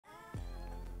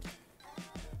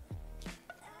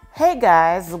Hey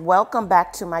guys, welcome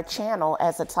back to my channel.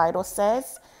 As the title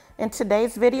says, in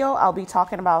today's video, I'll be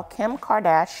talking about Kim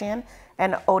Kardashian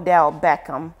and Odell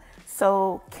Beckham.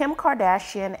 So Kim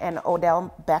Kardashian and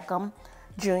Odell Beckham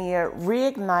Jr.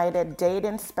 reignited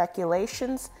dating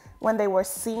speculations when they were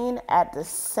seen at the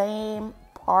same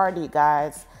party,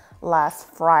 guys, last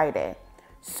Friday.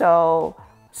 So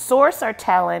sources are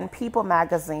telling People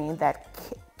magazine that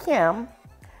Kim,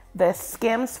 the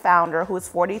Skims founder, who's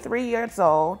 43 years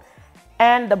old,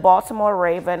 and the Baltimore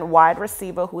Raven wide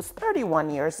receiver, who's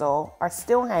 31 years old, are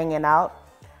still hanging out,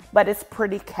 but it's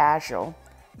pretty casual.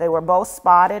 They were both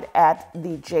spotted at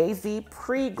the Jay-Z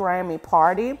pre-Grammy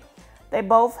party. They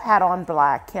both had on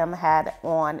black. Kim had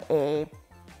on a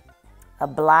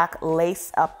black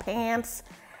lace-up pants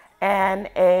and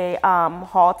a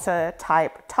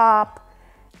halter-type top,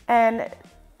 and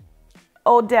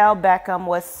Odell Beckham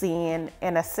was seen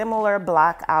in a similar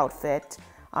black outfit.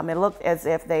 It looked as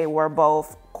if they were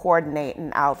both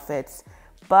coordinating outfits,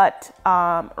 but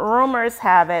rumors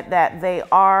have it that they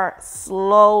are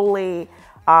slowly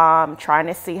trying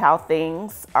to see how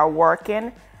things are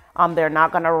working. They're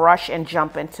not going to rush and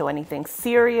jump into anything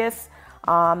serious.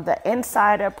 The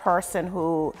insider person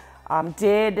who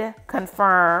did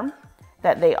confirm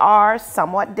that they are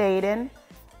somewhat dating,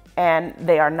 and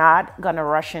they are not going to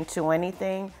rush into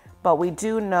anything, but we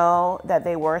do know that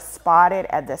they were spotted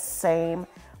at the same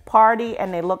party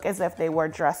and they look as if they were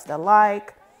dressed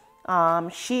alike.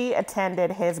 She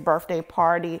attended his birthday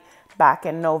party back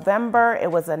in November.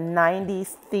 It was a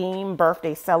 90s themed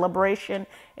birthday celebration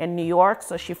in New York,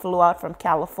 so she flew out from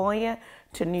California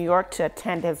to New York to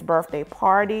attend his birthday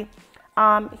party.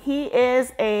 He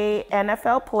is a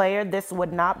NFL player. This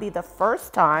would not be the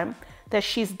first time that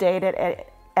she's dated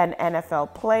an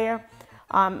NFL player.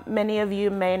 Many of you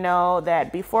may know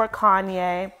that before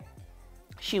Kanye,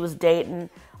 she was dating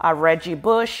Reggie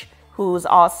Bush, who's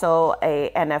also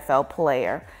a NFL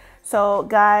player. So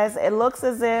guys, it looks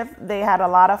as if they had a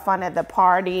lot of fun at the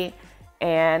party,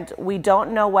 and we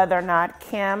don't know whether or not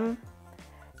Kim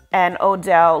and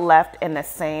Odell left in the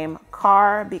same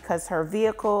car because her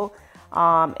vehicle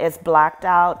is blacked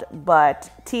out,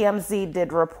 but TMZ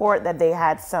did report that they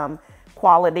had some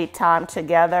quality time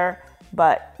together,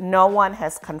 but no one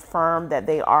has confirmed that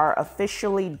they are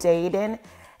officially dating.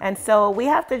 And so we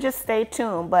have to just stay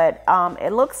tuned, but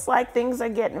it looks like things are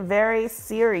getting very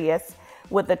serious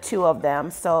with the two of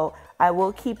them. So I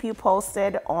will keep you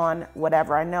posted on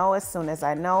whatever I know as soon as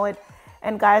I know it.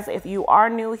 And guys, if you are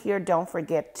new here, don't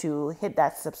forget to hit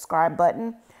that subscribe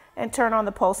button and turn on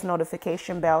the post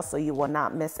notification bell so you will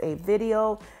not miss a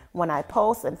video when I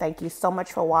post. And thank you so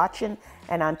much for watching.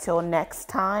 And until next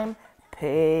time,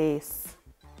 peace.